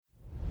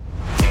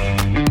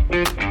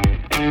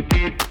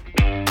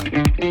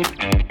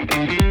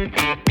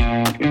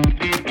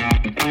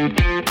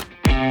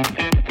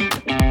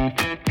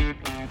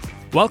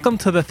Welcome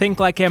to the Think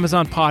Like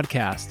Amazon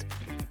podcast,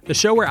 the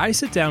show where I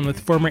sit down with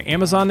former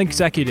Amazon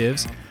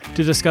executives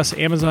to discuss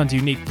Amazon's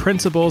unique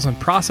principles and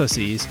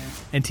processes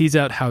and tease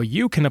out how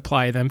you can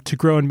apply them to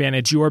grow and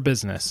manage your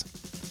business.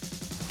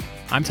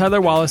 I'm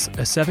Tyler Wallace,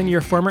 a 7-year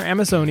former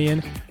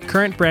Amazonian,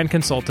 current brand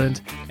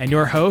consultant, and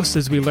your host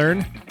as we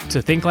learn to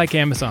think like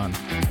Amazon.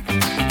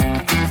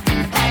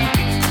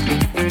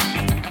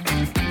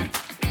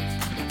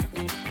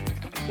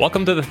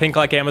 Welcome to the Think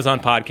Like Amazon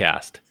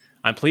podcast.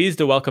 I'm pleased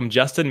to welcome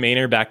Justin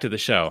Maynor back to the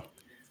show.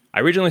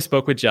 I originally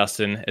spoke with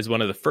Justin as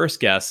one of the first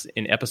guests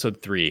in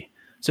episode 3.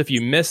 So if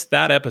you missed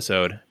that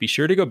episode, be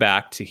sure to go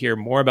back to hear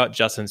more about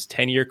Justin's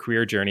 10-year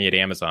career journey at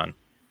Amazon.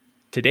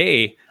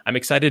 Today, I'm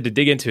excited to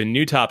dig into a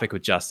new topic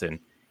with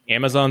Justin,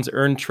 Amazon's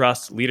Earn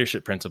Trust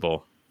Leadership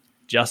Principle.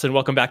 Justin,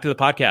 welcome back to the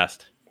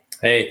podcast.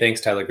 Hey,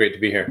 thanks, Tyler. Great to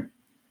be here.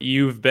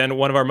 You've been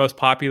one of our most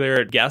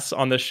popular guests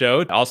on the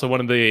show, also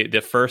one of the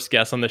first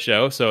guests on the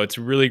show. So it's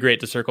really great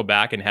to circle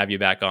back and have you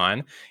back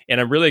on. And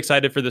I'm really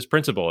excited for this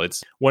principle.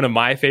 It's one of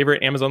my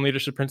favorite Amazon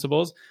leadership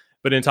principles.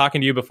 But in talking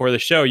to you before the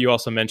show, you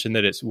also mentioned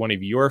that it's one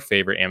of your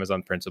favorite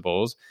Amazon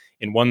principles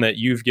and one that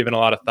you've given a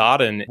lot of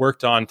thought and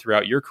worked on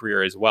throughout your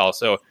career as well.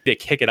 So to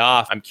kick it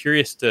off, I'm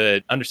curious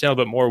to understand a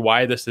little bit more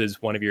why this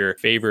is one of your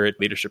favorite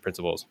leadership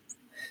principles.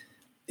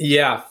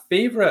 Yeah,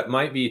 favorite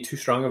might be too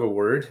strong of a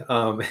word.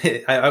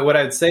 What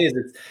I'd say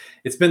is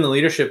it's been the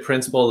leadership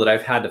principle that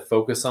I've had to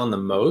focus on the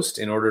most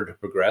in order to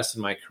progress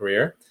in my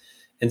career.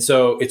 And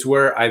so it's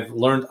where I've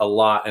learned a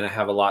lot and I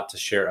have a lot to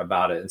share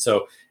about it. And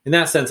so in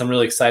that sense, I'm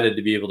really excited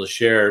to be able to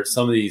share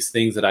some of these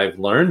things that I've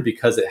learned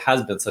because it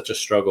has been such a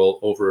struggle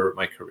over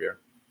my career.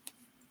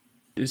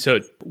 So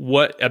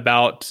what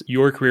about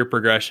your career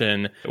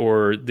progression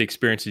or the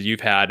experiences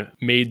you've had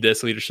made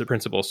this leadership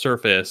principle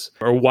surface,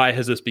 or why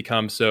has this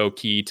become so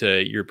key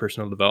to your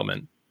personal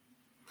development?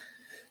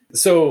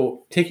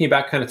 So taking you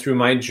back kind of through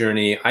my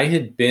journey, I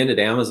had been at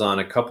Amazon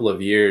a couple of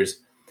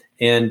years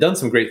and done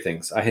some great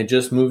things. I had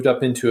just moved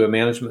up into a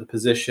management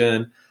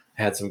position.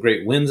 I had some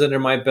great wins under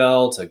my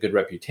belt, a good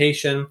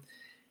reputation,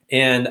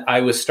 and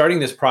I was starting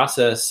this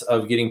process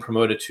of getting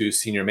promoted to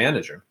senior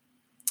manager.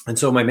 And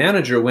so my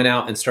manager went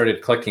out and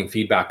started collecting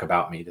feedback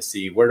about me to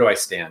see, where do I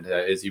stand?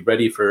 Is he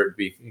ready to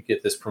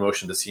get this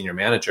promotion to senior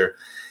manager?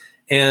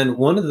 And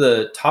one of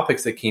the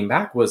topics that came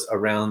back was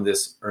around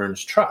this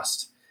earns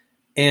trust.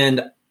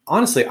 And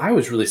honestly, I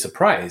was really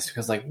surprised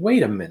because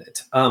wait a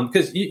minute.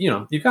 Because,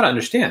 you've got to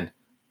understand,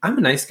 I'm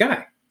a nice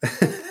guy.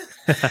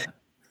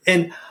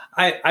 And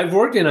I've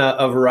worked in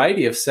a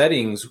variety of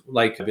settings,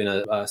 like I've been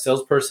a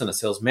salesperson, a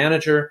sales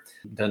manager,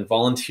 done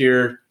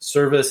volunteer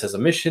service as a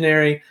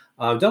missionary.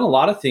 I've done a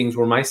lot of things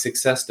where my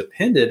success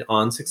depended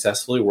on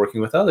successfully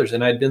working with others,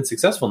 and I'd been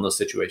successful in those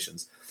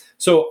situations.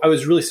 So I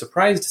was really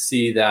surprised to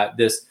see that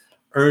this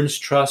earns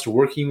trust,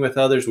 working with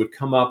others, would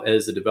come up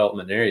as a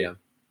development area.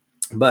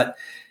 But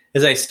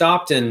as I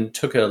stopped and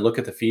took a look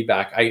at the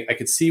feedback, I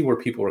could see where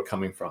people were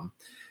coming from.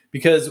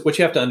 Because what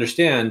you have to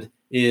understand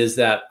is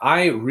that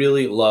I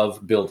really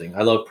love building.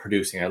 I love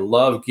producing. I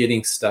love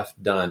getting stuff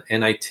done.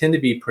 And I tend to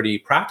be pretty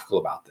practical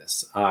about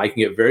this. I can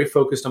get very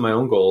focused on my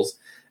own goals.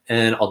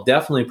 And I'll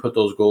definitely put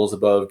those goals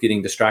above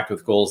getting distracted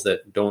with goals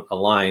that don't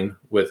align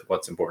with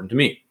what's important to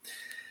me.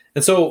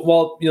 And so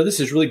while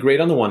this is really great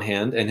on the one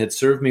hand and had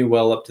served me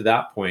well up to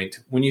that point,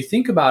 when you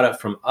think about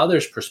it from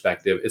others'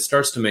 perspective, it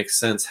starts to make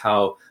sense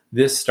how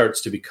this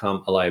starts to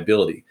become a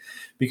liability.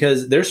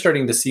 Because they're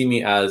starting to see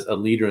me as a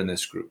leader in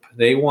this group.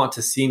 They want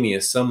to see me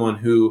as someone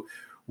who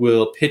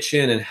will pitch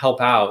in and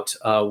help out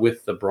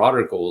with the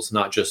broader goals,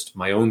 not just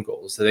my own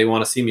goals. So they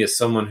want to see me as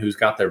someone who's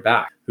got their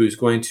back, who's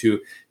going to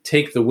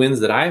take the wins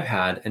that I've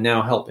had and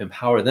now help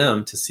empower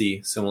them to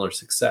see similar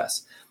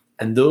success.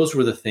 And those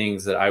were the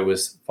things that I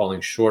was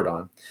falling short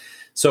on.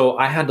 So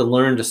I had to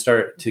learn to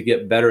start to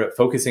get better at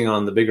focusing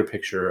on the bigger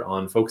picture,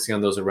 on focusing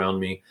on those around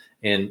me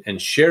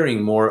and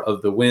sharing more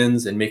of the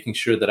wins and making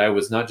sure that I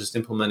was not just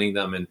implementing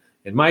them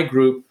in my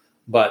group,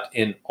 but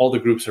in all the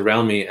groups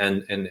around me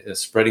and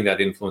spreading that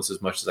influence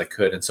as much as I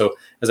could. And so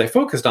as I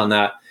focused on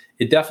that,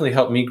 it definitely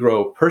helped me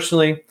grow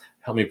personally,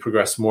 helped me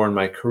progress more in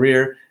my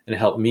career, and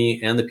helped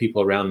me and the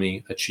people around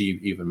me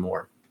achieve even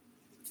more.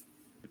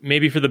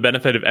 Maybe for the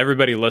benefit of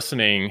everybody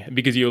listening,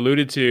 because you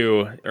alluded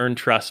to earn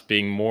trust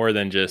being more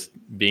than just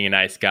being a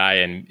nice guy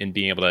and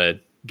being able to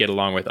get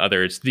along with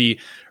others. The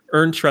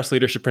earn trust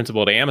leadership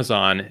principle at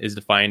Amazon is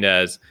defined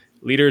as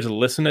leaders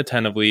listen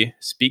attentively,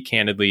 speak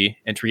candidly,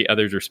 and treat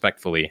others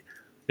respectfully.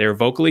 They're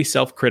vocally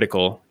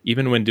self-critical,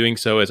 even when doing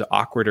so is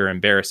awkward or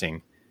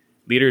embarrassing.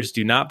 Leaders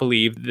do not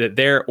believe that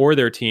their or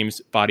their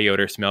team's body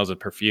odor smells of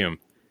perfume.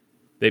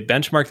 They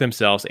benchmark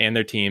themselves and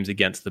their teams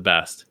against the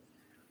best.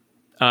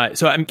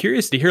 So I'm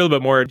curious to hear a little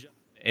bit more,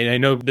 and I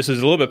know this is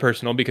a little bit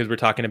personal because we're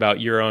talking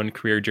about your own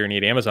career journey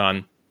at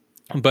Amazon,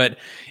 but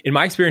in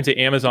my experience at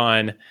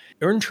Amazon,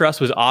 earn trust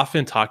was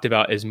often talked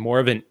about as more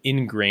of an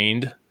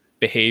ingrained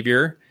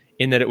behavior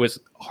in that it was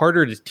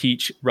harder to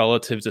teach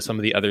relative to some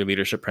of the other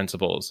leadership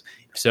principles.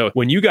 So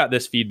when you got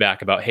this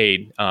feedback about,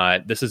 hey,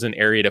 this is an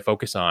area to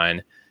focus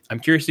on, I'm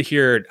curious to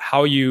hear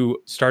how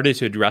you started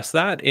to address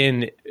that.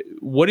 And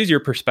what is your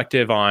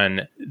perspective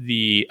on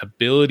the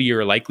ability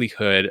or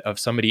likelihood of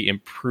somebody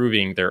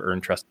improving their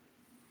earned trust?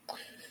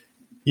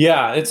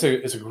 Yeah, it's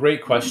a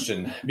great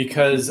question,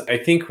 because I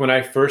think when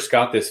I first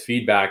got this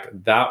feedback,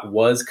 that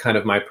was kind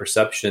of my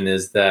perception,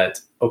 is that,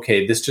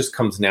 okay, this just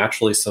comes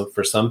naturally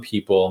for some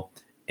people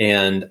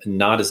and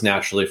not as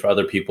naturally for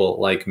other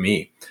people like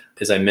me.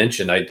 As I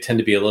mentioned, I tend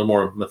to be a little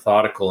more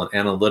methodical and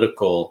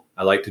analytical.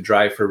 I like to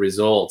drive for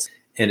results.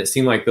 And it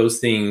seemed like those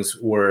things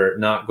were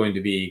not going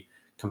to be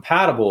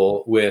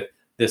compatible with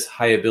this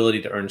high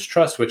ability to earn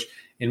trust, which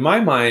in my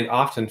mind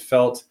often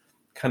felt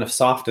kind of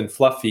soft and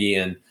fluffy,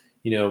 and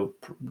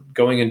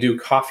going and do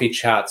coffee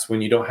chats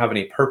when you don't have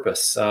any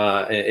purpose.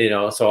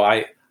 So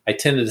I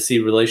tended to see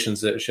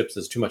relationships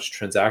as too much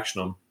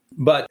transactional.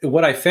 But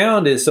what I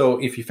found is, so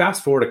if you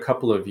fast forward a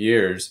couple of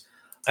years,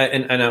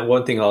 and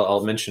one thing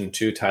I'll mention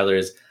too, Tyler,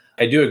 is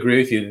I do agree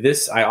with you.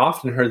 I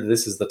often heard that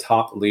this is the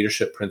top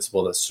leadership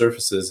principle that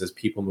surfaces as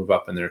people move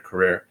up in their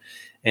career.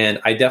 And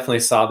I definitely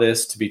saw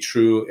this to be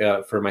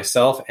true for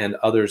myself and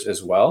others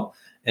as well.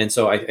 And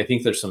so I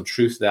think there's some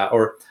truth to that.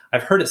 Or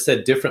I've heard it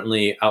said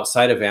differently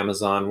outside of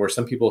Amazon, where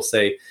some people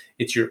say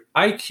it's your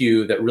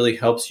IQ that really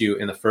helps you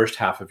in the first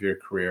half of your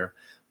career.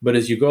 But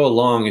as you go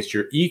along, it's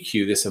your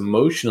EQ, this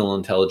emotional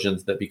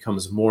intelligence, that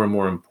becomes more and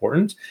more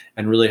important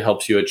and really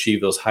helps you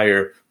achieve those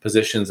higher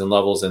positions and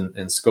levels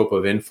and scope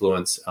of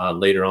influence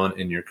later on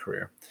in your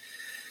career.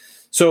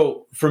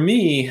 So for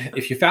me,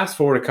 if you fast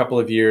forward a couple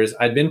of years,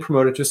 I'd been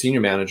promoted to a senior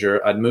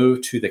manager. I'd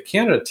moved to the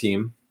Canada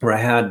team, where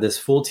I had this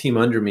full team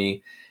under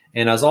me.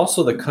 And I was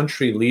also the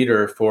country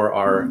leader for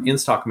our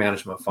in-stock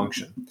management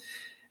function.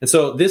 And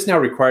so this now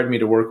required me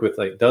to work with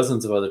like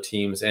dozens of other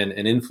teams and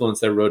influence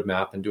their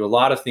roadmap and do a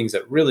lot of things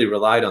that really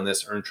relied on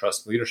this earn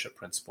trust leadership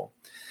principle.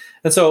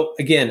 And so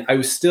again, I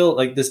was still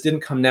like, this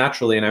didn't come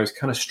naturally, and I was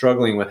kind of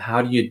struggling with,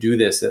 how do you do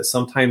this?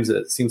 Sometimes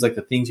it seems like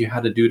the things you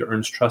had to do to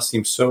earn trust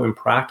seem so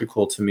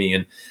impractical to me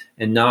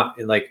and not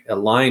like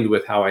aligned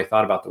with how I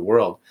thought about the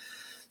world.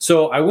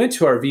 So I went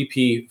to our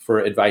VP for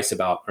advice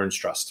about earn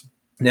trust.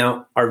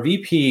 Now, our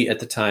VP at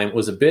the time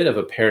was a bit of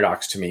a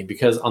paradox to me,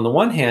 because on the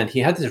one hand, he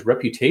had this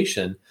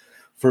reputation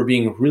for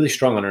being really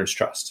strong on earned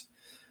trust.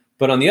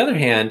 But on the other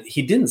hand,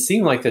 he didn't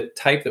seem like the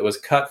type that was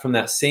cut from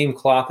that same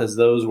cloth as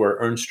those where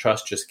earned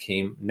trust just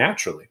came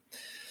naturally.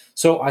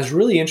 So I was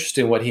really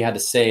interested in what he had to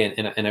say,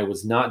 and I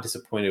was not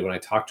disappointed when I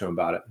talked to him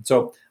about it.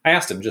 So I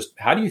asked him, just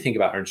how do you think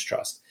about earned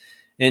trust?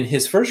 And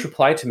his first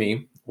reply to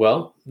me,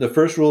 well, the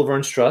first rule of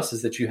earned trust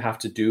is that you have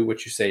to do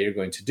what you say you're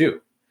going to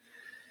do.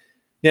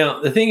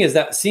 Now, the thing is,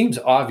 that seems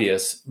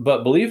obvious,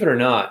 but believe it or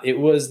not, it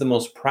was the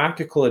most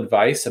practical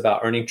advice about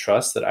earning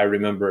trust that I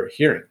remember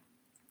hearing.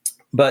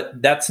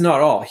 But that's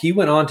not all. He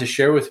went on to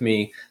share with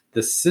me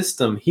the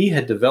system he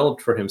had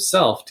developed for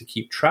himself to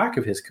keep track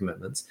of his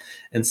commitments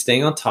and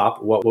staying on top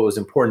of what was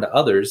important to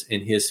others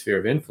in his sphere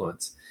of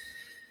influence.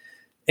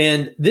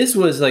 And this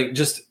was like,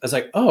 I was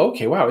like, oh,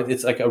 okay, wow.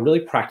 It's like a really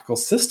practical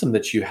system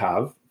that you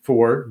have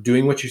for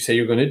doing what you say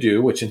you're going to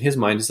do, which in his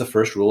mind is the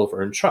first rule of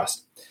earned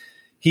trust.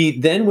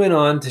 He then went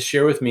on to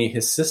share with me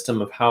his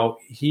system of how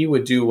he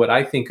would do what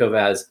I think of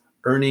as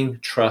earning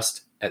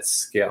trust at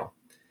scale.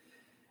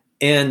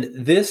 And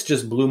this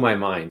just blew my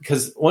mind,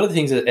 because one of the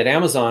things at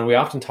Amazon, we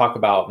often talk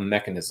about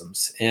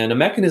mechanisms. And a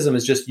mechanism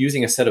is just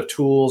using a set of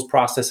tools,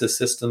 processes,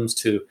 systems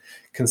to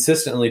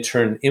consistently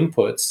turn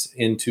inputs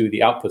into the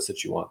outputs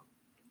that you want.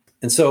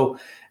 And so,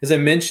 as I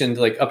mentioned,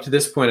 like up to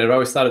this point, I'd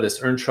always thought of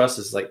this earned trust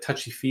as like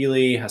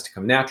touchy-feely, has to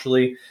come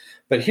naturally.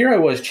 But here I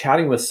was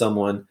chatting with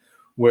someone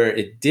where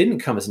it didn't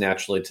come as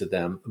naturally to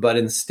them, but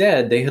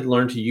instead they had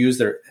learned to use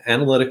their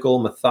analytical,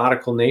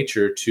 methodical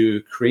nature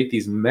to create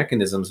these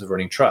mechanisms of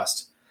earning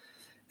trust.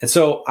 And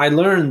so I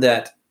learned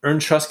that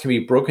earned trust can be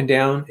broken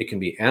down, it can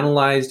be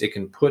analyzed, it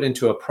can put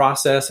into a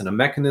process and a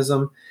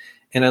mechanism.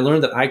 And I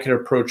learned that I could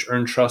approach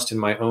earned trust in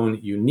my own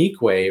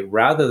unique way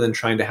rather than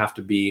trying to have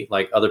to be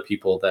like other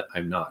people that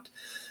I'm not.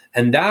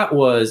 And that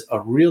was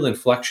a real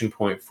inflection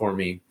point for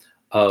me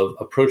of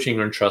approaching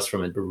earned trust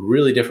from a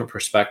really different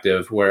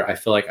perspective, where I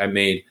feel like I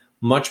made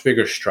much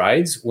bigger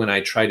strides when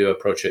I try to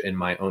approach it in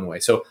my own way.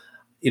 So,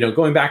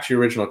 going back to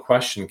your original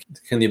question,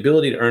 can the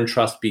ability to earn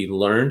trust be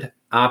learned?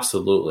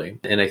 Absolutely.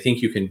 And I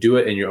think you can do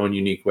it in your own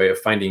unique way of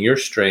finding your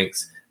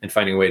strengths and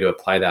finding a way to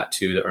apply that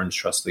to the earned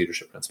trust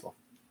leadership principle.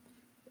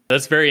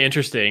 That's very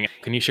interesting.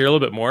 Can you share a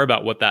little bit more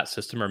about what that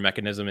system or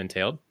mechanism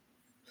entailed?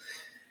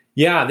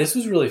 Yeah, this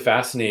was really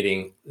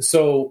fascinating.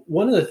 So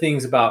one of the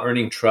things about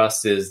earning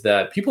trust is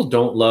that people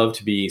don't love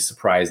to be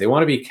surprised. They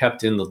want to be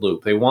kept in the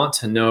loop. They want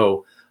to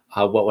know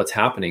what's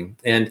happening.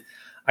 And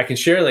I can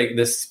share like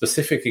this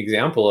specific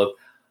example of,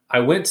 I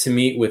went to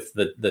meet with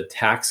the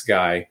tax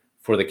guy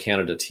for the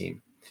Canada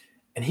team.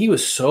 And he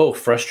was so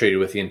frustrated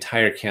with the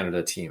entire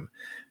Canada team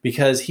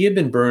because he had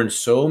been burned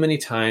so many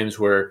times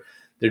where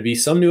there'd be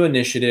some new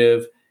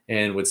initiative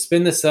and would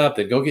spin this up.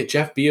 They'd go get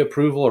Jeff B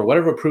approval or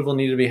whatever approval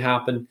needed to be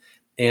happen,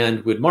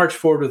 and would march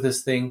forward with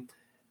this thing.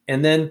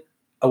 And then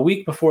a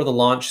week before the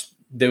launch,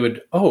 they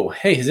would, oh,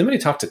 hey, has anybody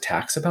talked to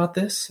tax about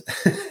this?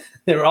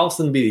 There would all of a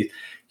sudden be these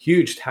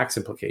huge tax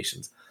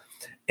implications.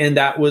 And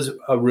that was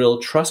a real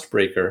trust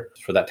breaker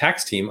for that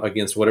tax team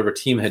against whatever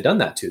team had done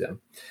that to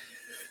them.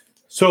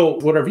 So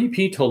what our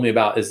VP told me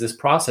about is this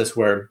process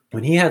where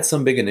when he had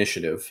some big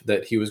initiative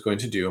that he was going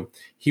to do,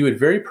 he would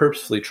very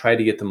purposefully try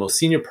to get the most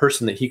senior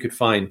person that he could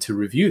find to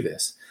review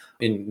this.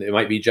 And it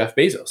might be Jeff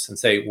Bezos, and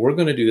say, we're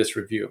going to do this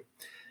review.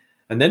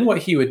 And then what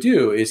he would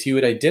do is he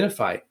would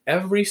identify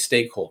every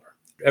stakeholder,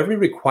 every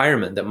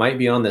requirement that might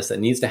be on this that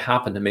needs to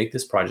happen to make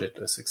this project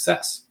a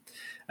success.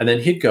 And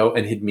then he'd go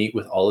and he'd meet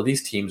with all of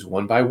these teams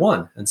one by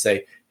one and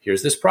say,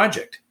 here's this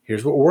project.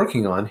 Here's what we're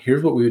working on.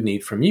 Here's what we would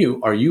need from you.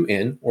 Are you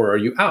in or are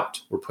you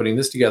out? We're putting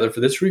this together for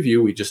this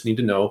review. We just need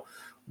to know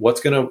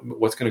what's going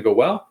to go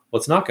well,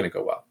 what's not going to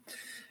go well.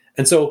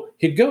 And so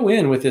he'd go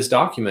in with this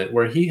document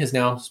where he has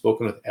now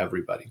spoken with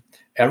everybody.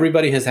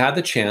 Everybody has had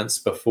the chance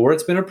before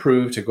it's been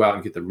approved to go out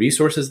and get the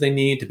resources they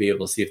need to be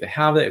able to see if they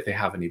have it, if they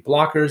have any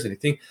blockers,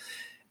 anything.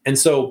 And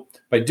so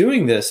by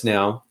doing this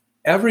now,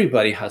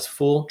 everybody has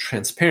full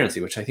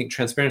transparency, which I think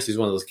transparency is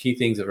one of those key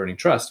things of earning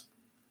trust.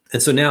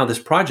 And so now this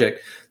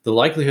project, the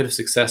likelihood of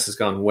success has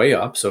gone way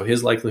up. So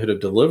his likelihood of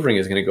delivering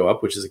is going to go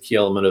up, which is a key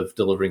element of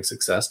delivering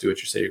success. Do what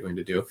you say you're going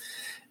to do.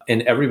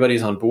 And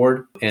everybody's on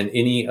board, and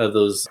any of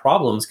those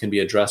problems can be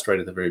addressed right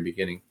at the very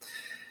beginning.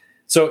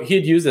 So he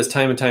had used this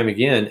time and time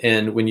again.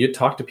 And when you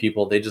talk to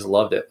people, they just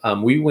loved it.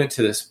 We went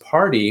to this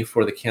party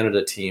for the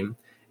Canada team.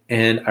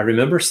 And I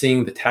remember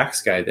seeing the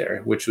tax guy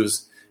there, which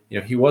was,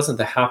 he wasn't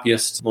the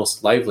happiest,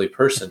 most lively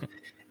person.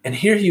 And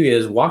here he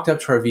is, walked up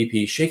to our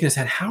VP, shaking his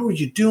hand. How are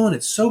you doing?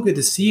 It's so good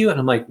to see you. And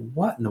I'm like,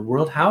 what in the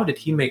world? How did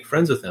he make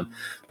friends with him?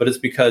 But it's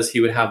because he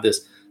would have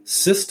this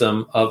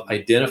system of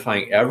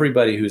identifying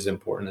everybody who's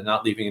important and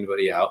not leaving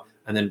anybody out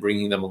and then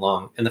bringing them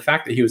along. And the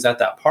fact that he was at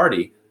that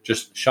party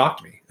just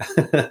shocked me.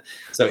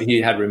 So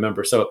he had to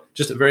remember. So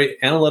just a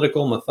very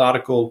analytical,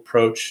 methodical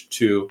approach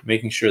to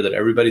making sure that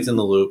everybody's in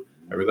the loop.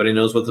 Everybody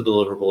knows what the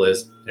deliverable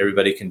is.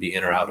 Everybody can be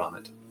in or out on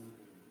it.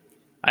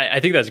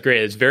 I think that's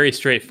great. It's very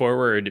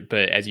straightforward,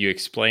 but as you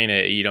explain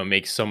it,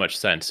 makes so much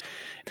sense.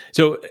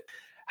 So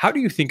how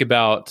do you think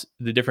about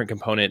the different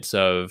components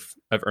of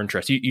earned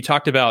trust? You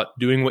talked about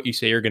doing what you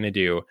say you're going to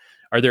do.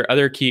 Are there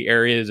other key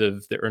areas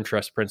of the earned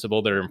trust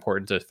principle that are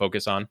important to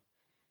focus on?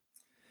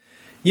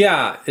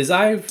 Yeah, as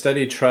I've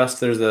studied trust,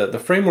 there's the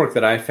framework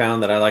that I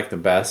found that I like the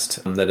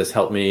best that has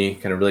helped me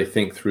kind of really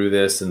think through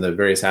this and the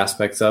various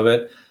aspects of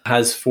it.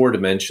 Has 4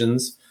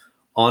 dimensions: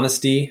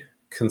 honesty,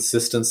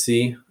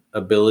 consistency,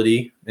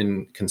 ability,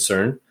 and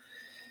concern.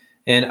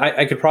 And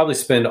I could probably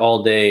spend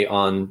all day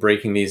on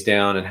breaking these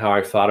down and how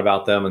I've thought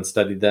about them and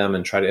studied them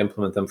and try to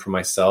implement them for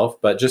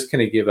myself, but just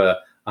kind of give a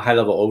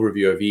high-level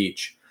overview of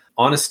each.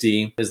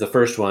 Honesty is the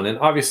first one. And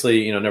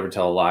obviously, never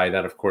tell a lie.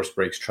 That, of course,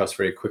 breaks trust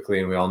very quickly,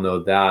 and we all know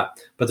that.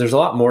 But there's a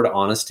lot more to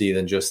honesty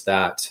than just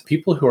that.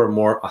 People who are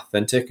more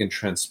authentic and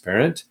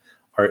transparent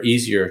are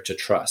easier to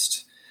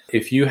trust.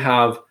 If you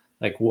have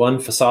like one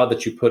facade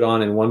that you put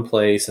on in one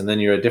place and then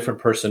you're a different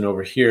person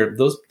over here,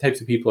 those types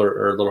of people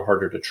are a little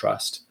harder to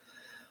trust.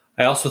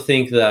 I also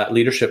think that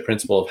leadership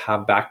principle of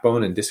have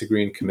backbone and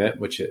disagree and commit,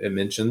 which it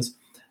mentions,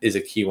 is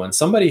a key one.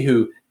 Somebody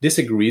who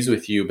disagrees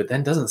with you, but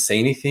then doesn't say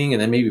anything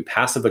and then maybe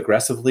passive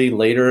aggressively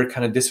later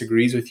kind of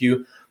disagrees with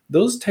you,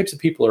 those types of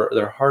people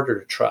they're harder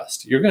to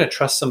trust. You're going to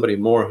trust somebody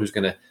more who's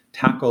going to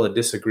tackle a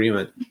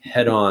disagreement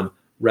head on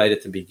right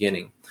at the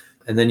beginning.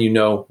 And then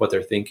what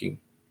they're thinking.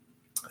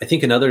 I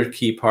think another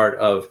key part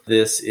of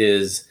this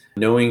is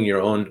knowing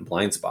your own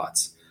blind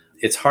spots.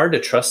 It's hard to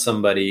trust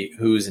somebody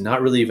who's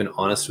not really even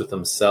honest with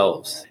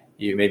themselves.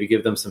 You maybe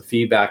give them some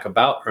feedback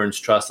about earned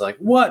trust, like,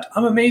 what?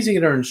 I'm amazing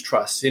at earned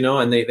trust,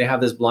 and they have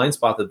this blind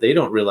spot that they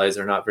don't realize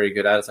they're not very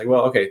good at. It's like,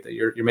 well, okay,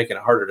 you're making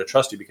it harder to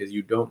trust you because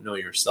you don't know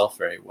yourself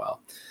very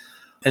well.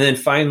 And then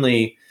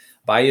finally,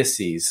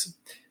 biases.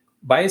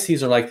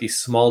 Biases are like these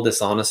small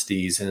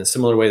dishonesties in a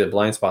similar way that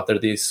blind spot. They're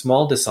these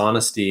small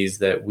dishonesties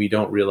that we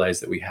don't realize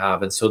that we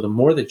have. And so the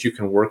more that you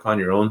can work on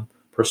your own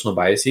personal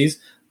biases,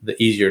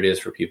 the easier it is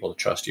for people to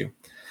trust you.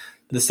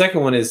 The second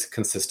one is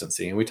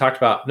consistency. And we talked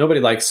about nobody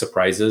likes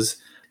surprises.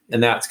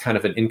 And that's kind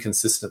of an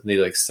inconsistency,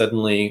 like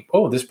suddenly,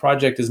 this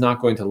project is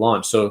not going to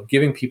launch. So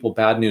giving people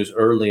bad news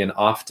early and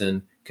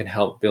often can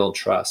help build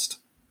trust.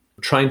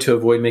 Trying to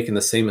avoid making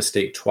the same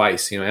mistake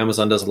twice.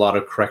 Amazon does a lot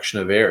of correction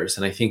of errors.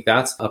 And I think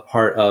that's a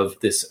part of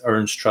this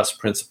earned trust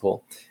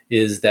principle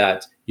is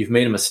that you've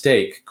made a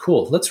mistake.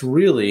 Cool. Let's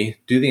really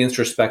do the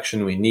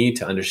introspection we need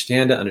to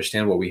understand it,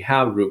 understand what we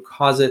have, root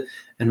cause it,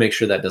 and make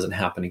sure that doesn't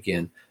happen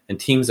again. And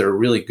teams that are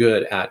really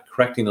good at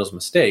correcting those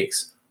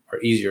mistakes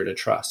are easier to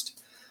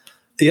trust.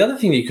 The other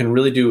thing that you can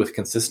really do with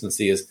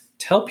consistency is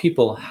tell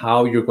people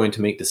how you're going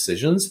to make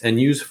decisions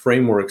and use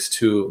frameworks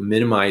to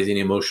minimize any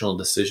emotional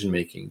decision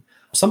making.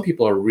 Some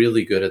people are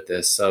really good at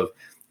this of,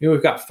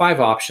 we've got 5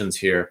 options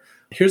here.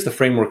 Here's the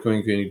framework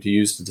we're going to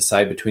use to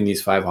decide between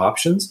these 5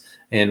 options,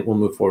 and we'll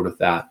move forward with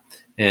that.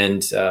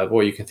 And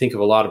you can think of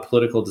a lot of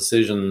political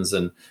decisions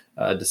and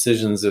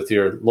decisions with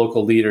your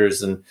local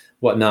leaders and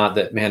whatnot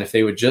that, man, if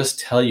they would just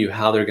tell you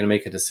how they're going to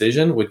make a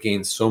decision, would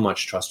gain so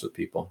much trust with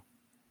people.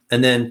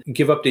 and then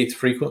give updates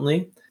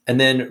frequently. And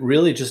then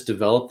really just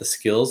develop the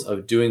skills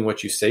of doing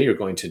what you say you're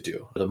going to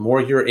do. The more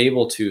you're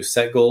able to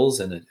set goals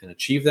and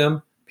achieve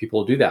them, people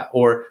will do that.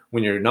 Or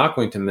when you're not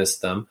going to miss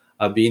them,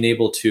 being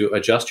able to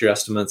adjust your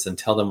estimates and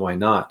tell them why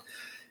not.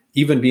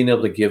 Even being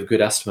able to give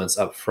good estimates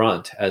up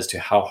front as to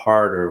how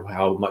hard or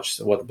how much,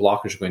 what the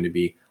blockers are going to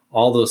be.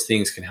 All those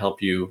things can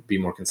help you be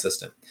more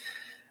consistent.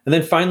 And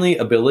then finally,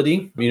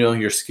 ability,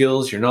 your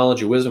skills, your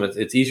knowledge, your wisdom.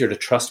 It's easier to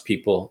trust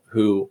people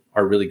who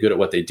are really good at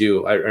what they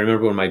do. I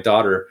remember when my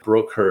daughter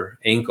broke her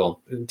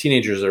ankle,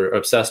 teenagers are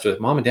obsessed with,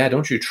 Mom and Dad,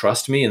 don't you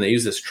trust me? And they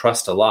use this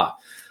trust a lot.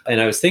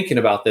 And I was thinking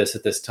about this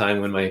at this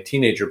time when my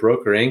teenager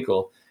broke her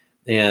ankle,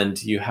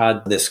 and you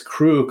had this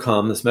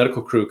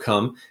medical crew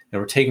come, and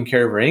we're taking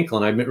care of her ankle.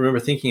 And I remember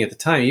thinking at the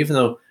time, even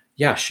though,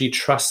 she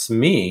trusts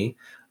me,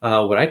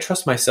 would I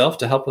trust myself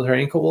to help with her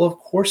ankle? Well, of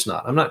course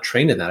not. I'm not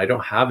trained in that. I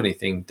don't have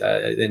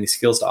any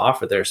skills to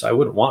offer there. So I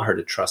wouldn't want her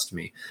to trust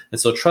me. And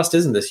so trust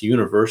isn't this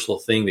universal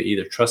thing that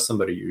either trust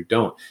somebody or you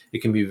don't.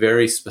 It can be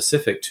very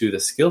specific to the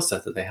skill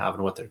set that they have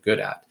and what they're good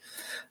at.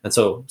 And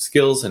so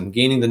skills and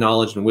gaining the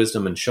knowledge and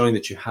wisdom and showing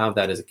that you have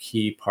that is a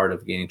key part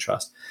of gaining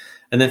trust.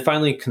 And then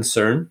finally,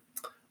 concern.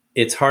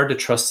 It's hard to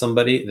trust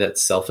somebody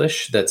that's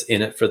selfish, that's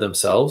in it for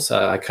themselves.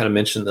 I kind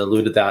of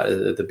alluded that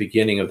at the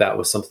beginning of that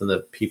was something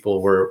that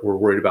people were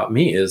worried about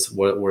me is,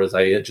 was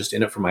I just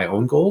in it for my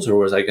own goals, or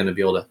was I going to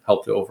be able to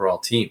help the overall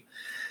team?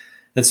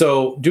 And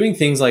so doing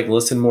things like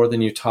listen more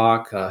than you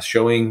talk,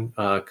 showing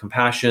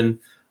compassion,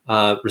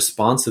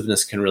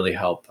 responsiveness can really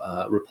help.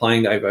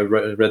 Replying, I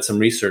read some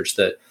research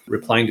that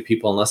replying to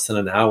people in less than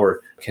an hour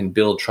can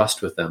build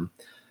trust with them.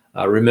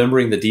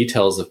 Remembering the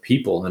details of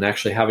people and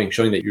actually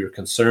showing that you're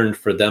concerned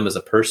for them as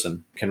a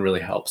person can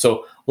really help.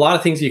 So a lot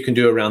of things you can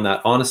do around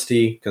that: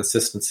 honesty,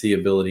 consistency,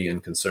 ability,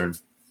 and concern.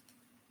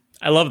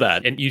 I love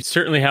that. And you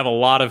certainly have a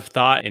lot of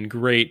thought and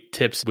great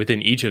tips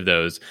within each of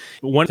those.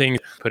 One thing,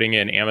 putting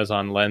an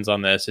Amazon lens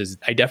on this, is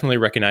I definitely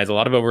recognize a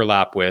lot of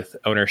overlap with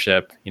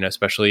ownership,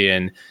 especially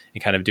in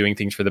kind of doing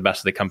things for the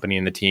best of the company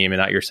and the team and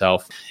not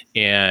yourself.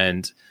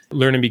 And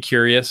learn and be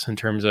curious in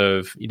terms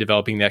of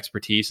developing the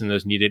expertise in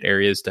those needed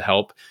areas to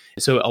help.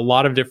 So a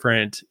lot of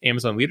different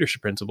Amazon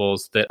leadership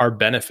principles that are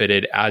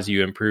benefited as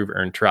you improve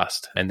earned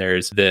trust. And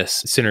there's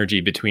this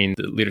synergy between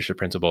the leadership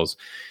principles.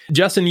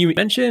 Justin, you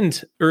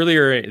mentioned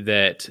earlier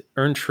that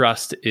earned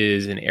trust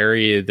is an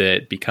area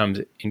that becomes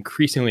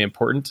increasingly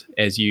important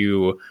as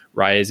you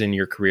rise in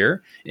your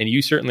career. And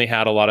you certainly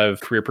had a lot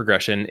of career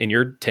progression in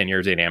your 10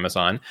 years at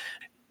Amazon.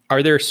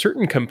 Are there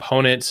certain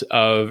components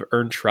of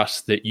earned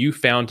trust that you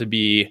found to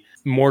be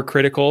more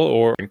critical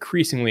or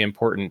increasingly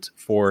important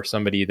for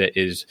somebody that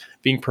is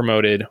being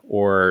promoted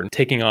or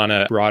taking on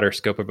a broader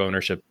scope of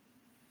ownership?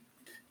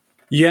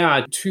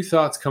 Yeah, two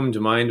thoughts come to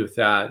mind with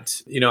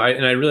that. I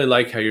really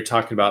like how you're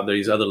talking about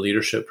these other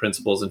leadership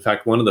principles. In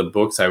fact, one of the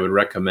books I would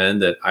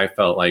recommend that I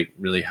felt like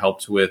really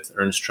helped with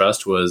earned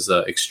trust was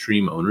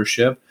Extreme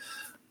Ownership.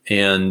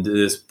 And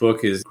this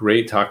book is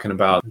great, talking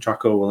about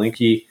Jocko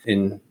Willink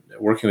in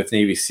working with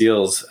Navy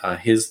SEALs,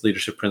 his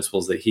leadership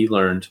principles that he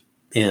learned.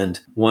 And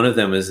one of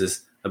them is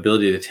this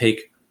ability to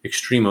take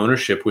extreme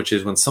ownership, which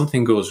is when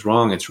something goes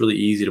wrong, it's really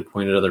easy to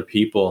point at other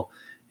people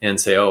and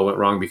say, oh, it went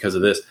wrong because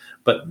of this.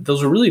 But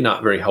those are really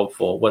not very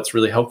helpful. What's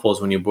really helpful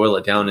is when you boil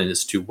it down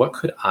as to what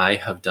could I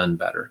have done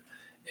better?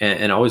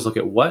 And always look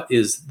at what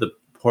is the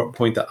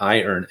point that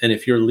I earn. And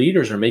if your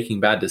leaders are making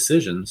bad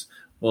decisions,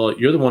 well,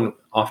 you're the one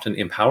often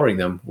empowering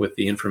them with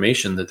the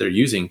information that they're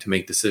using to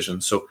make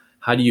decisions. So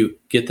how do you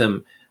get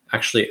them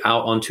actually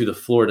out onto the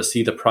floor to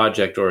see the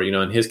project, or,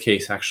 in his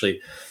case,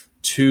 actually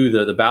to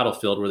the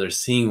battlefield where they're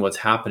seeing what's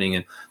happening,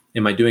 and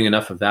am I doing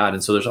enough of that?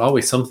 And so there's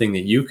always something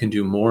that you can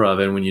do more of.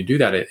 And when you do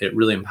that, it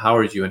really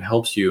empowers you and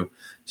helps you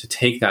to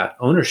take that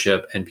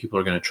ownership, and people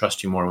are going to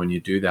trust you more when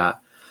you do that.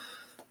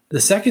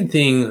 The second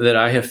thing that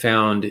I have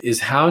found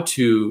is how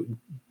to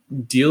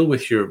deal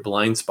with your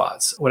blind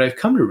spots. What I've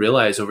come to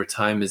realize over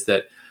time is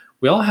that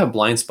we all have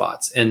blind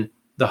spots. And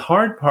the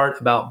hard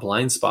part about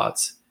blind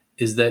spots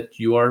is that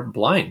you are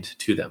blind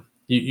to them.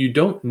 You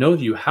don't know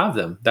you have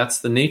them. That's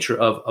the nature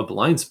of a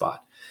blind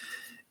spot.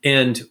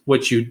 And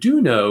what you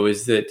do know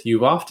is that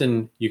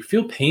you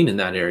feel pain in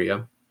that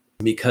area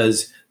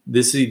because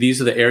these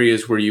are the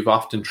areas where you've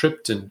often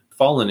tripped and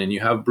fallen, and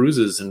you have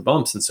bruises and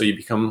bumps. And so you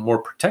become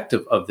more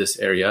protective of this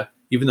area,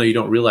 even though you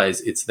don't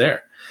realize it's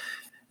there.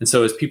 And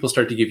so as people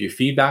start to give you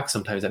feedback,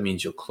 sometimes that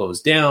means you'll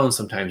close down,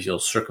 sometimes you'll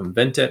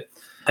circumvent it.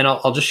 And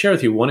I'll just share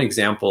with you one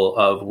example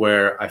of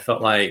where I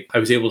felt like I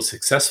was able to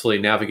successfully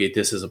navigate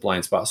this as a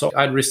blind spot. So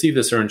I'd received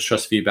this earned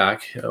trust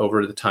feedback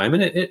over the time,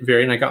 and it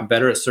varied. And I got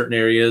better at certain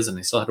areas, and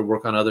I still had to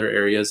work on other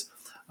areas.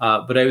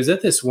 But I was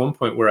at this one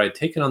point where I'd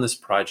taken on this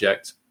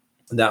project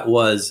that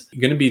was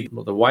going to be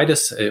the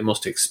widest,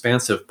 most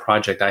expansive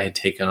project I had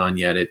taken on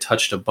yet. It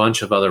touched a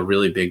bunch of other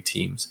really big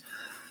teams.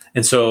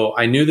 And so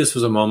I knew this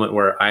was a moment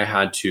where I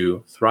had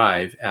to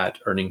thrive at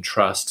earning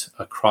trust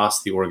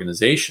across the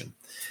organization.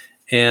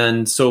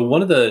 And so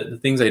one of the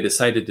things I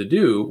decided to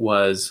do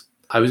was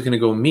I was going to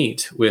go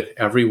meet with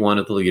every one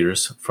of the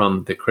leaders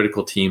from the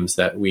critical teams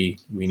that we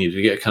needed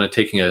to get, kind of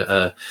taking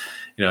a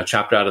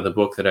chapter out of the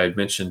book that I had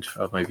mentioned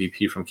of my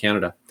VP from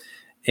Canada.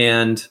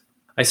 And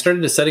I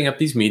started setting up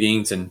these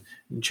meetings and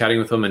chatting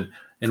with them.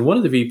 And one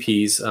of the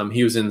VPs,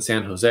 he was in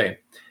San Jose.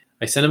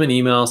 I sent him an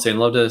email saying,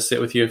 love to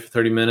sit with you for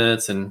 30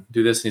 minutes and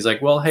do this. And he's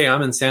like, well, hey,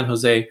 I'm in San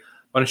Jose.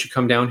 Why don't you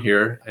come down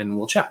here and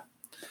we'll chat?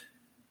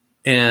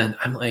 And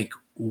I'm like,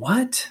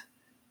 what?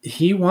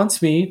 He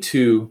wants me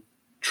to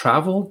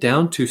travel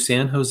down to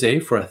San Jose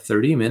for a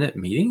 30-minute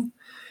meeting?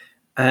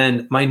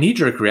 And my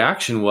knee-jerk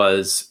reaction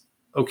was,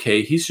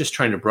 okay, he's just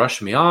trying to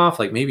brush me off.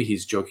 Like maybe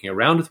he's joking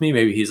around with me.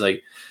 Maybe he's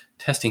like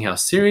testing how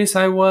serious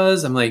I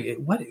was. I'm like,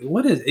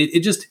 what is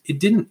it? It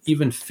didn't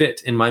even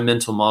fit in my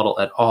mental model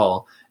at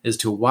all as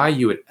to why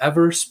you would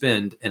ever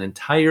spend an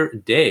entire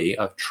day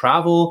of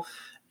travel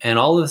and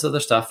all of this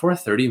other stuff for a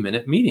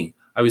 30-minute meeting.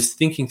 I was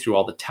thinking through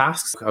all the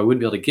tasks I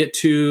wouldn't be able to get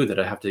to, that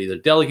I have to either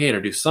delegate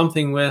or do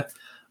something with,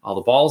 all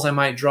the balls I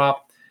might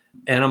drop.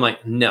 And I'm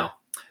like, no.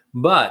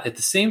 But at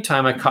the same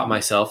time, I caught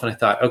myself and I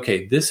thought,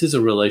 okay, this is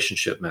a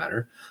relationship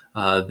matter.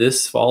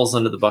 This falls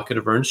under the bucket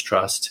of earns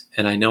trust.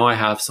 And I know I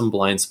have some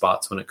blind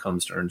spots when it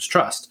comes to earns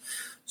trust.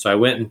 So I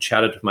went and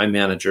chatted with my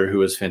manager, who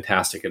was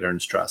fantastic at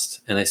earns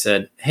trust. And I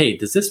said, hey,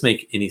 does this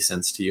make any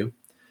sense to you?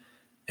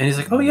 And he's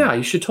like, oh yeah,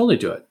 you should totally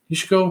do it. You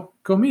should go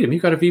meet him.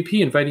 You've got a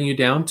VP inviting you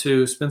down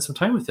to spend some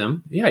time with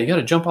him. Yeah, you got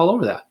to jump all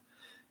over that.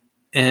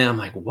 And I'm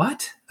like,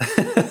 what?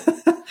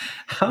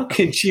 How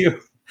could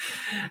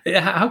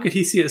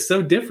he see it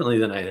so differently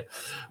than I did?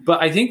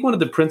 But I think one of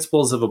the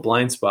principles of a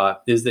blind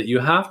spot is that you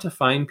have to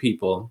find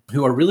people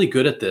who are really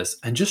good at this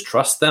and just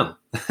trust them.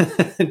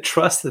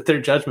 Trust that their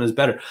judgment is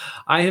better.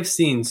 I have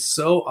seen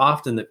so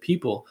often that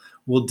people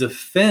will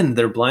defend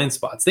their blind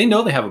spots. They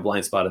know they have a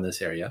blind spot in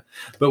this area,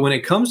 but when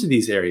it comes to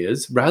these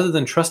areas, rather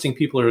than trusting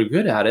people who are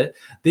good at it,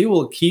 they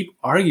will keep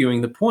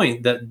arguing the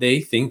point that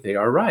they think they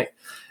are right.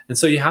 And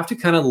so you have to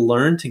kind of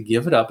learn to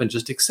give it up and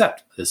just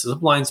accept this is a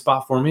blind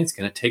spot for me. It's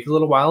going to take a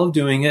little while of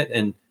doing it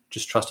and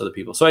just trust other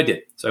people. So I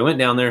did. So I went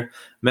down there,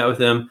 met with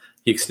him.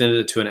 He extended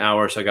it to an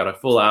hour. So I got a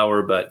full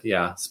hour, but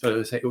yeah,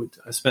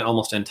 I spent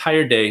almost an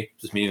entire day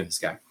just meeting with this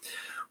guy.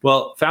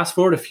 Well, fast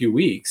forward a few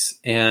weeks,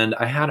 and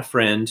I had a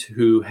friend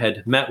who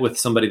had met with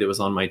somebody that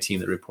was on my team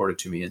that reported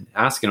to me and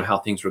asking him how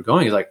things were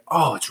going. He's like,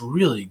 oh, it's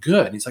really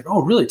good. And he's like,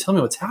 oh, really? Tell me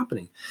what's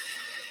happening.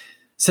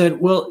 Said,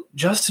 well,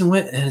 Justin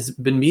went and has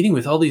been meeting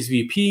with all these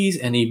VPs,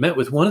 and he met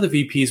with one of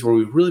the VPs where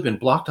we've really been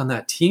blocked on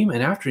that team.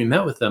 And after he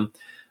met with them,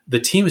 the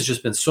team has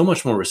just been so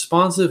much more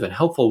responsive and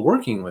helpful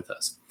working with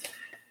us.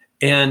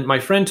 And my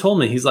friend told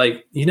me, he's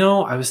like,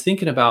 I was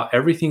thinking about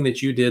everything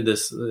that you did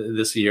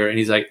this year. And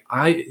he's like,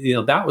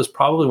 that was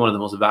probably one of the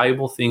most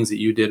valuable things that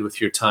you did with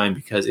your time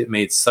because it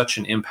made such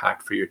an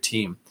impact for your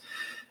team.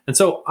 And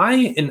so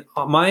in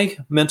my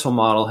mental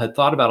model, had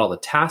thought about all the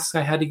tasks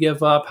I had to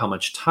give up, how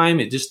much time,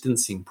 it just didn't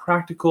seem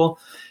practical.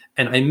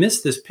 And I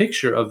missed this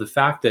picture of the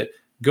fact that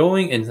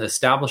going and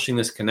establishing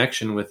this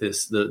connection with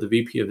the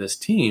VP of this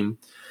team,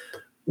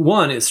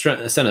 one, it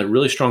sent a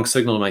really strong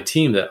signal to my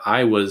team that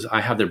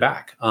I have their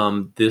back.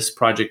 This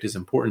project is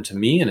important to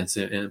me and it's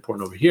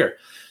important over here.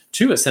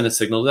 Two, it sent a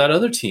signal to that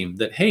other team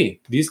that, hey,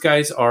 these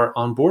guys are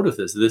on board with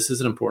this. This is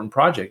an important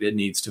project. It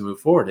needs to move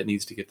forward. It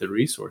needs to get the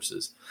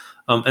resources.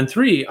 And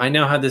three, I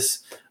now had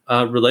this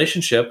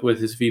relationship with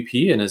his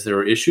VP, and as there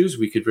were issues,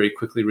 we could very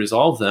quickly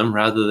resolve them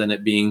rather than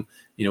it being,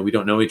 we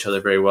don't know each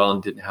other very well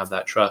and didn't have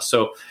that trust.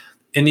 So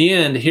in the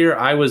end, here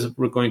I was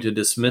going to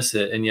dismiss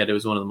it, and yet it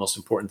was one of the most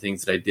important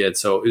things that I did.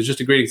 So it was just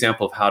a great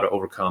example of how to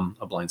overcome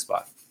a blind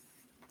spot.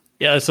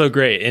 Yeah, that's so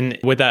great. And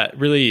what that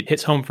really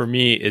hits home for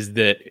me is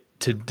that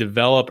to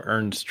develop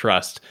earns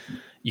trust,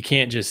 you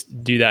can't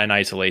just do that in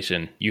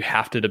isolation. You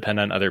have to depend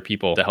on other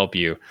people to help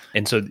you.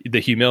 And so the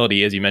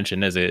humility, as you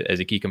mentioned, as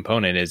a key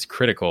component is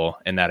critical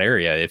in that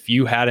area. If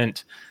you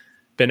hadn't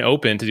been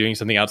open to doing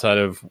something outside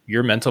of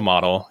your mental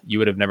model, you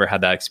would have never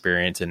had that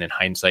experience. And in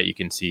hindsight, you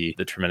can see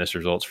the tremendous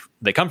results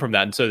that come from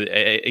that. And so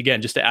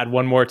again, just to add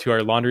one more to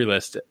our laundry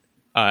list,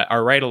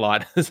 our right a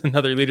lot is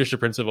another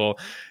leadership principle,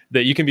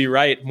 that you can be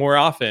right more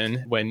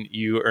often when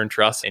you earn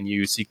trust and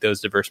you seek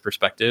those diverse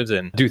perspectives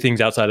and do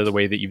things outside of the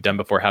way that you've done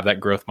before, have that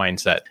growth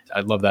mindset. I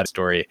love that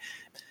story.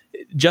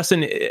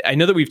 Justin, I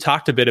know that we've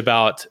talked a bit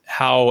about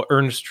how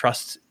earns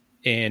trust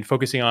and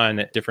focusing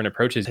on different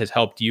approaches has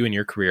helped you in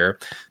your career.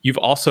 You've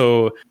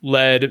also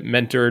led,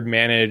 mentored,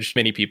 managed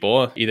many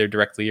people, either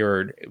directly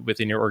or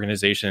within your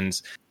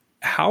organizations.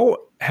 How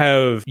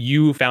have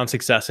you found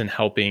success in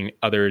helping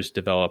others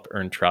develop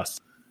earned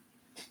trust?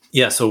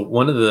 Yeah, so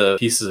one of the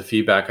pieces of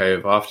feedback I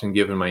have often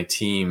given my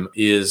team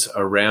is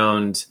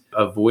around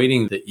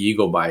avoiding the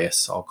ego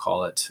bias, I'll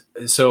call it.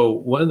 So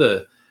one of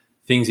the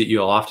things that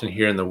you'll often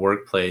hear in the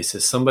workplace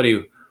is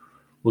somebody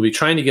will be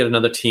trying to get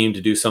another team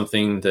to do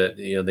something that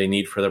they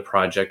need for their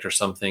project or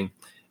something,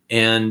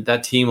 and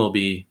that team will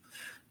be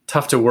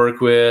tough to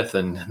work with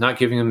and not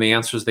giving them the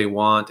answers they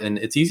want. And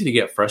it's easy to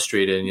get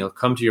frustrated, and you'll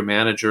come to your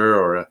manager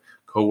or a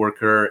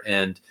coworker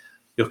and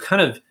you'll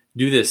kind of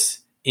do this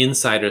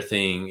insider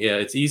thing. Yeah,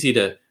 it's easy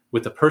to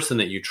with the person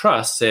that you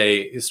trust,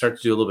 say, start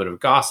to do a little bit of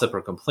gossip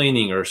or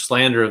complaining or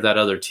slander of that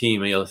other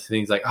team. And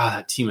things like,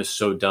 that team is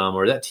so dumb,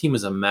 or that team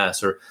is a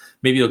mess. Or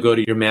maybe you'll go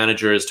to your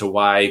manager as to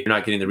why you're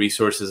not getting the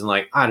resources. And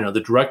like, I don't know, the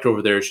director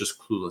over there is just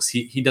clueless.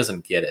 He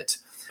doesn't get it.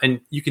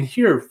 And you can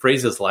hear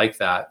phrases like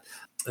that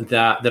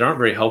aren't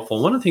very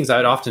helpful. One of the things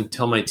I'd often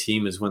tell my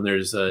team is when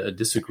there's a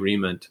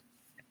disagreement,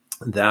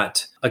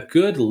 that a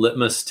good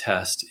litmus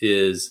test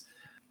is,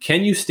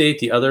 can you state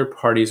the other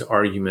party's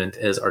argument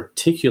as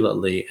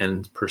articulately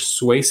and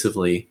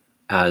persuasively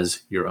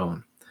as your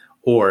own,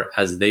 or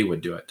as they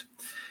would do it?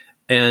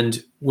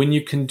 And when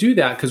you can do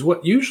that, because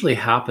what usually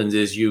happens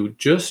is you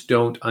just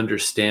don't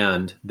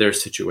understand their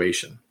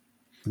situation.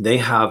 They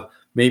have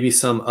maybe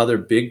some other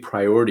big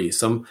priority,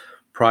 some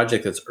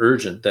project that's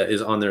urgent that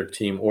is on their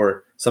team,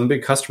 or some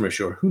big customer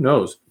issue, or who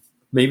knows,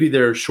 maybe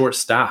they're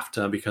short-staffed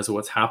because of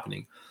what's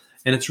happening.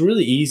 And it's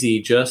really easy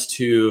just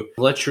to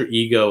let your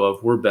ego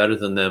of we're better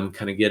than them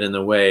kind of get in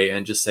the way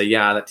and just say,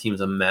 yeah, that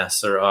team's a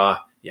mess, or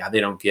yeah,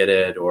 they don't get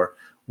it, or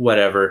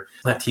whatever,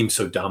 that team's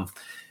so dumb.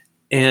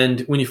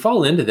 And when you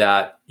fall into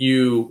that,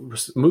 you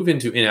move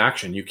into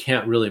inaction. You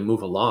can't really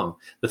move along.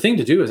 The thing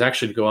to do is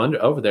actually to go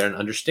over there and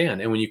understand.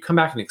 And when you come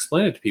back and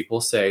explain it to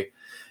people, say,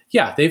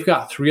 yeah, they've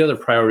got 3 other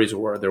priorities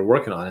where they're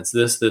working on. It's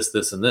this, this,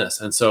 this, and this.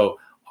 And so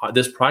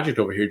this project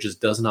over here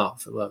just does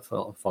not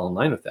fall in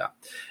line with that.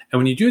 And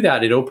when you do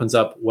that, it opens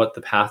up what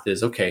the path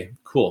is. Okay,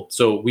 cool.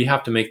 So we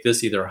have to make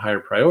this either a higher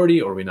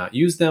priority, or we not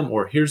use them,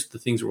 or here's the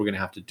things that we're going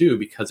to have to do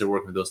because they're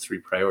working with those 3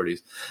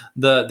 priorities.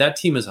 That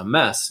team is a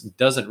mess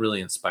doesn't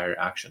really inspire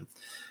action.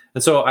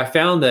 And so I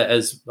found that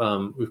as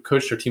we've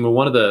coached our team,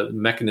 one of the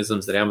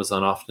mechanisms that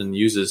Amazon often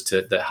uses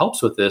that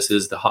helps with this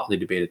is the hotly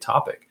debated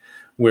topic,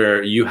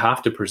 where you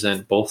have to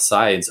present both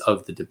sides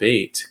of the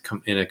debate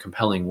in a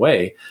compelling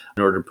way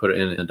in order to put it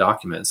in a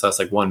document. So that's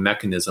like one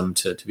mechanism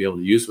to be able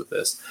to use with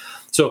this.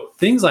 So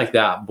things like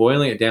that,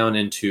 boiling it down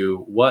into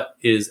what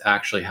is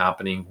actually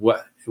happening,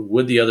 what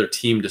would the other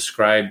team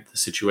describe the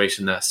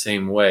situation that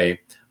same way,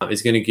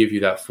 is going to give you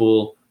that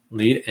full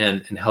lead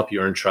and help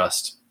you earn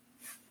trust.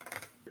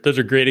 Those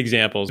are great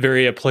examples,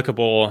 very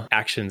applicable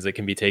actions that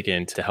can be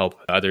taken to help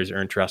others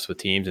earn trust with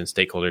teams and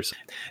stakeholders.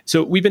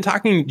 So we've been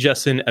talking,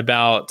 Justin,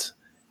 about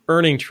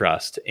earning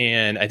trust.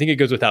 And I think it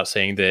goes without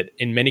saying that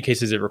in many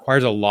cases, it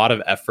requires a lot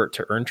of effort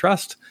to earn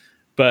trust,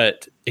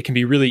 but it can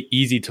be really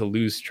easy to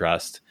lose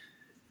trust.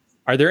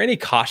 Are there any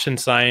caution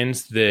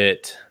signs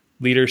that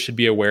leaders should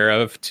be aware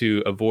of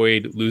to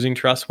avoid losing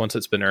trust once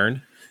it's been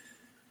earned?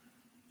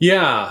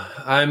 Yeah,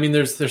 I mean,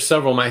 there's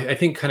several. I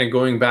think kind of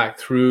going back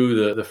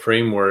through the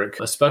framework,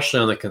 especially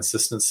on the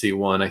consistency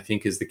one, I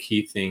think is the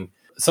key thing.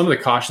 Some of the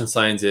caution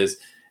signs is,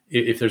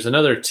 if there's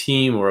another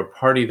team or a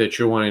party that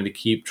you're wanting to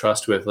keep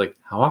trust with, like,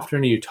 how often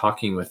are you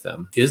talking with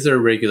them? Is there a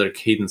regular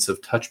cadence of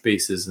touch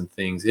bases and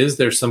things? Is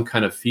there some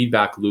kind of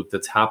feedback loop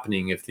that's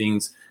happening? If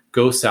things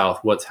go south,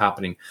 what's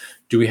happening?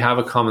 Do we have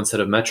a common set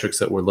of metrics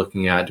that we're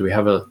looking at? Do we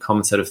have a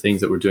common set of things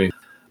that we're doing?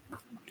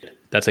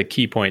 That's a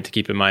key point to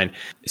keep in mind.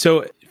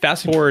 So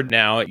fast forward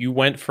now, you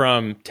went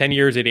from 10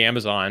 years at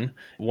Amazon,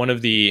 one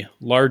of the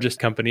largest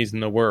companies in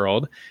the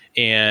world,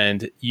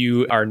 and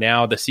you are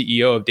now the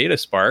CEO of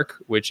DataSpark,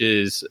 which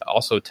is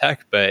also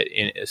tech, but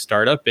in a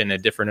startup in a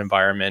different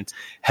environment.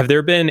 Have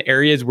there been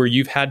areas where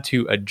you've had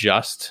to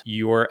adjust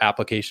your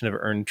application of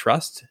earned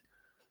trust?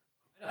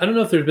 I don't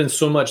know if there's been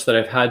so much that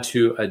I've had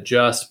to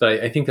adjust,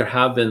 but I think there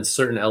have been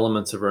certain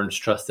elements of earned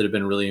trust that have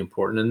been really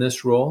important in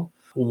this role.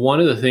 One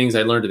of the things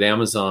I learned at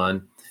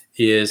Amazon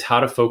is how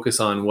to focus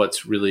on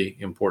what's really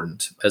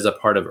important as a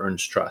part of earned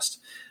trust.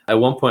 At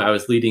one point, I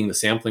was leading the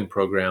sampling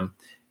program,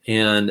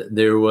 and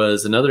there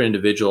was another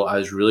individual I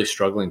was really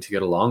struggling to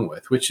get along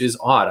with, which is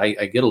odd. I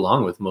get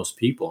along with most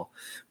people,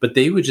 but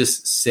they would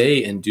just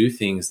say and do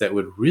things that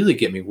would really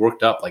get me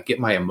worked up, like get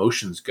my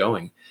emotions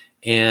going.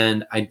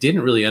 And I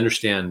didn't really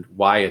understand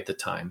why at the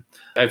time.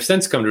 I've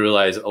since come to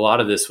realize a lot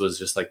of this was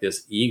just like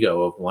this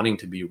ego of wanting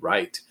to be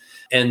right.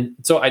 And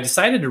so I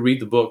decided to read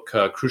the book,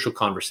 Crucial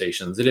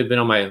Conversations. It had been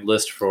on my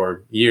list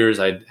for years.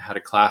 I'd had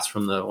a class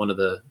from one of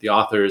the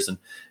authors and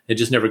had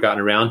just never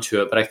gotten around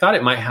to it. But I thought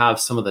it might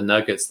have some of the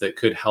nuggets that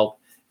could help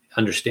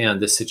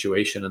understand this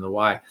situation and the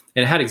why.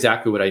 And it had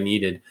exactly what I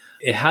needed.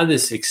 It had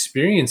this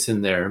experience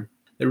in there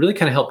that really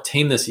kind of helped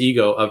tame this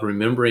ego of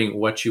remembering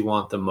what you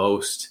want the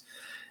most.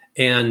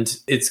 And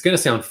it's going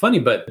to sound funny,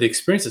 but the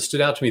experience that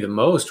stood out to me the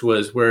most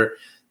was where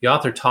the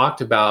author talked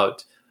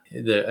about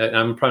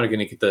I'm probably going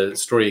to get the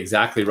story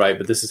exactly right,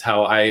 but this is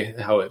how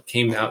it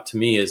came out to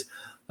me is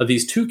of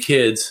these 2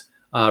 kids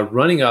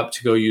running up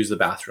to go use the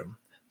bathroom.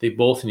 They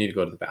both need to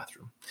go to the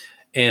bathroom.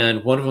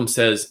 And one of them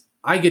says,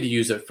 I get to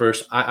use it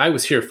first. I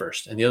was here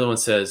first. And the other one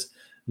says,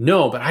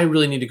 no, but I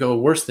really need to go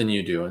worse than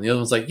you do. And the other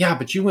one's like, yeah,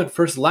 but you went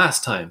first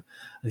last time.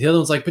 And the other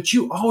one's like, but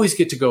you always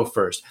get to go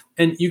first.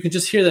 And you can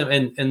just hear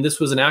them. And this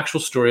was an actual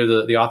story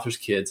of the author's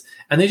kids.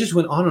 And they just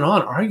went on and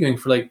on arguing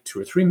for like 2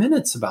 or 3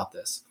 minutes about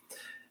this.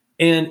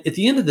 And at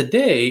the end of the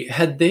day,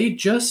 had they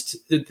just,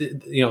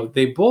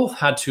 they both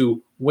had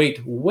to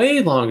wait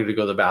way longer to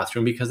go to the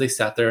bathroom because they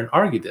sat there and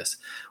argued this.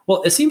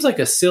 Well, it seems like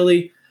a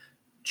silly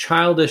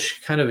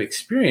childish kind of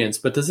experience,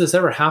 but does this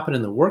ever happen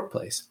in the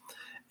workplace?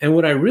 And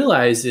what I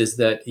realized is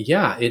that,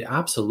 yeah, it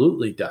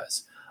absolutely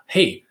does.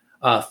 Hey,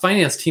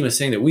 finance team is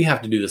saying that we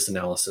have to do this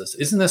analysis.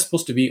 Isn't that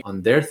supposed to be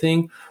on their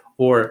thing?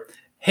 Or,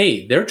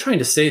 hey, they're trying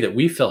to say that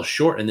we fell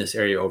short in this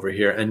area over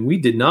here, and we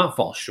did not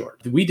fall short.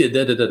 We did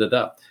da da da da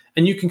da.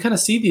 And you can kind of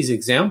see these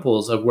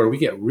examples of where we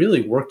get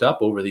really worked up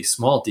over these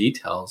small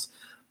details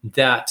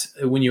that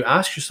when you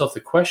ask yourself the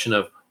question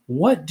of,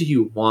 what do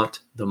you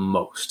want the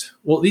most?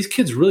 Well, these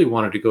kids really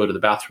wanted to go to the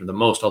bathroom the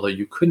most, although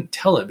you couldn't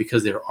tell it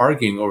because they were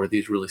arguing over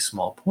these really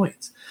small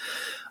points.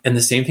 And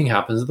the same thing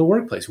happens at the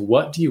workplace.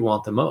 What do you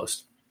want the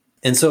most?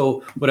 And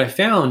so what I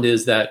found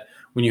is that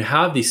when you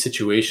have these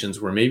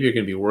situations where maybe you're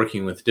going to be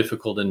working with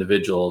difficult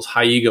individuals,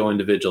 high ego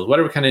individuals,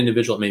 whatever kind of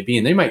individual it may be,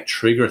 and they might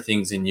trigger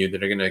things in you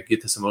that are going to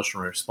get this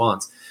emotional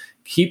response,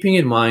 keeping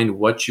in mind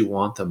what you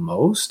want the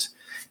most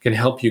can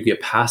help you get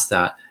past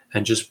that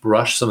and just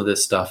brush some of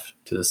this stuff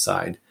to the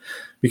side.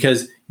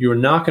 Because you're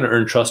not going to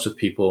earn trust with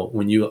people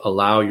when you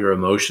allow your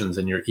emotions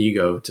and your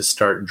ego to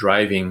start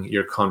driving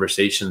your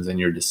conversations and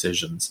your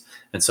decisions.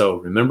 And so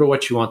remember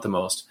what you want the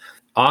most.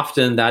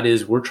 Often that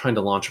is, we're trying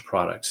to launch a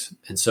product.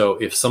 And so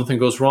if something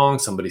goes wrong,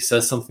 somebody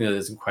says something that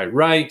isn't quite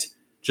right,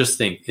 just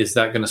think, is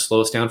that going to slow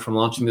us down from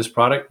launching this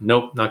product?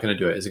 Nope, not going to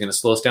do it. Is it going to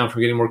slow us down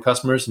from getting more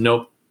customers?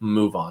 Nope,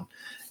 move on.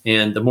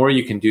 And the more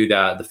you can do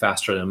that, the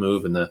faster it'll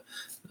move and the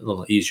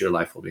little easier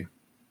life will be.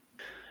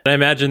 I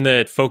imagine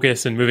that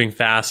focus and moving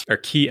fast are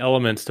key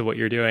elements to what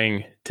you're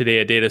doing today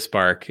at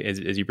DataSpark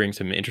as you bring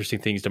some interesting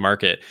things to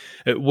market.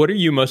 What are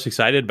you most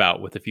excited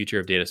about with the future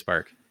of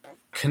DataSpark?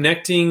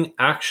 Connecting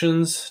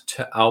actions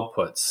to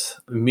outputs,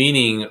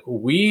 meaning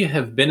we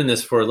have been in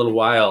this for a little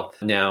while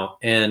now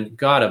and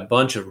got a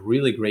bunch of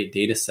really great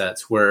data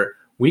sets where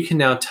we can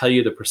now tell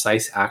you the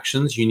precise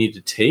actions you need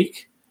to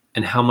take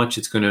and how much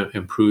it's going to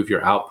improve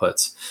your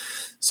outputs.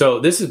 So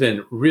this has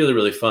been really,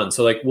 really fun.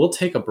 So we'll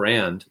take a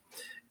brand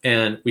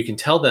and we can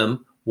tell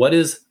them what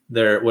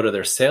are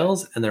their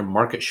sales and their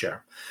market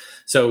share.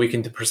 So we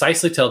can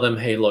precisely tell them,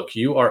 hey, look,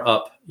 you are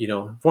up,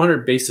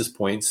 400 basis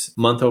points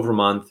month over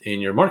month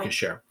in your market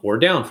share, or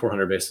down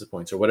 400 basis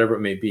points, or whatever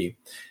it may be.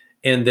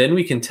 And then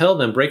we can tell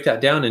them, break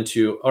that down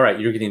into, all right,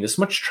 you're getting this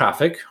much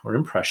traffic or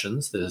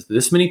impressions. There's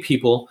this many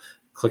people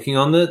clicking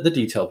on the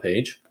detail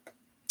page.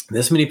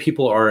 This many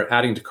people are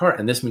adding to cart,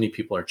 and this many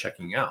people are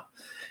checking out.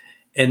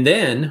 And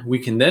then we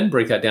can then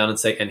break that down and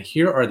say, and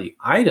here are the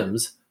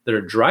items that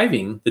are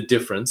driving the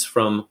difference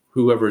from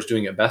whoever is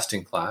doing it best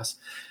in class.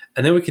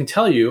 And then we can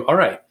tell you, all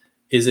right,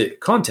 is it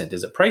content?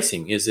 Is it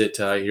pricing? Is it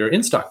your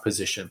in-stock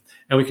position?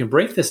 And we can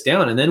break this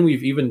down. And then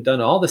we've even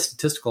done all the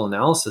statistical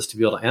analysis to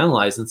be able to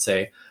analyze and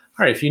say,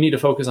 all right, if you need to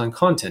focus on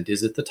content,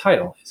 is it the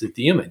title? Is it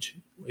the image?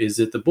 Is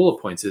it the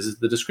bullet points? Is it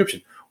the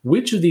description?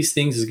 Which of these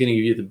things is going to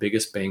give you the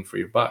biggest bang for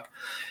your buck?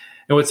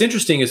 And what's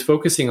interesting is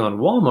focusing on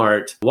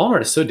Walmart.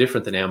 Walmart is so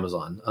different than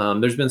Amazon.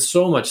 There's been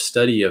so much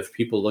study of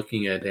people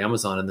looking at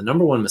Amazon, and the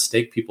number one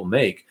mistake people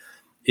make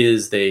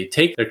is they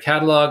take their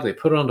catalog, they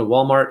put it onto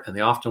Walmart, and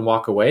they often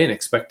walk away and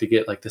expect to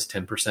get this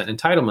 10%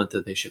 entitlement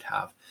that they should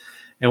have.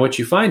 And what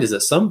you find is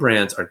that some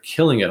brands are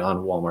killing it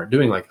on Walmart,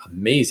 doing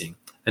amazing,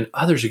 and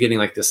others are getting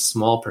this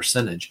small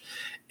percentage.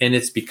 And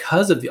it's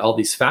because of all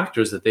these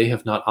factors that they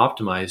have not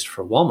optimized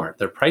for Walmart.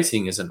 Their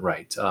pricing isn't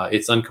right.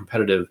 It's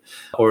uncompetitive,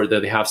 or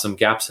that they have some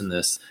gaps in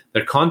this.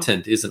 Their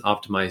content isn't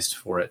optimized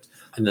for it.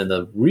 And then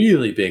the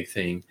really big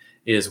thing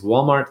is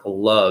Walmart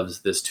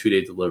loves this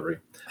 2-day delivery.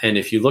 And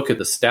if you look at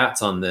the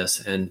stats on this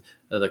and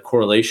the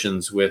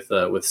correlations with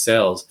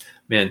sales,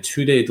 man,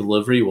 2-day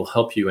delivery will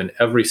help you in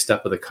every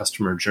step of the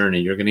customer journey.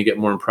 You're going to get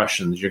more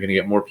impressions. You're going to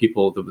get more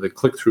people. The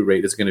click-through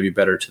rate is going to be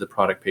better to the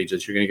product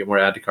pages. You're going to get more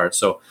add to carts.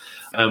 So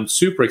I'm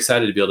super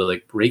excited to be able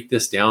to break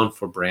this down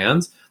for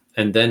brands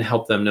and then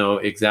help them know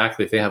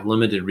exactly if they have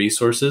limited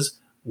resources,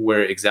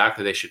 where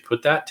exactly they should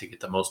put that to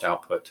get the most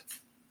output.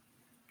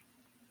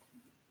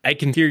 I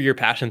can hear your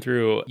passion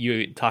through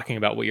you talking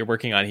about what you're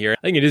working on here.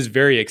 I think it is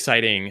very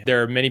exciting.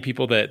 There are many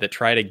people that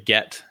try to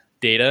get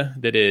data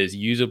that is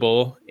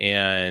usable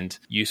and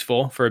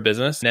useful for a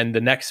business. And then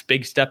the next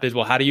big step is,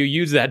 well, how do you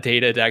use that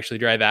data to actually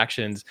drive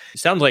actions?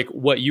 It sounds like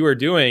what you are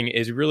doing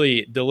is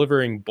really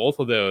delivering both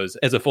of those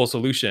as a full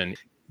solution,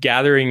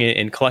 gathering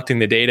and collecting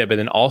the data, but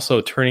then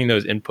also turning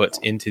those inputs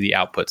into the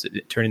outputs,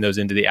 turning those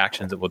into the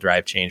actions that will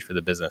drive change for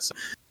the business.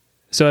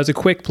 So as a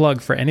quick plug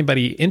for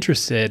anybody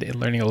interested in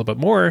learning a little bit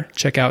more,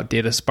 check out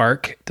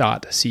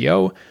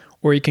dataspark.co,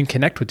 or you can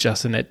connect with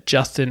Justin at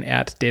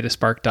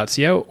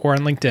justin@dataspark.co or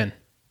on LinkedIn.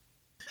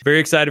 Very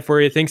excited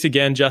for you. Thanks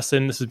again,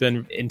 Justin. This has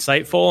been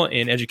insightful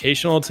and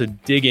educational to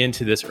dig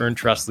into this Earn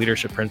Trust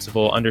leadership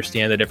principle,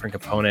 understand the different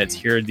components,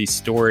 hear these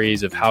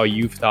stories of how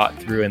you've thought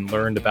through and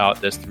learned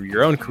about this through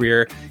your own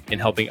career and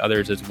helping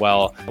others as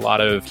well. A lot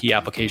of key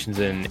applications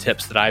and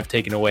tips that I've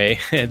taken away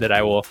that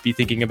I will be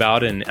thinking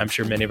about, and I'm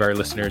sure many of our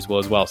listeners will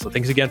as well. So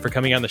thanks again for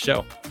coming on the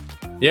show.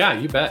 Yeah,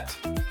 you bet.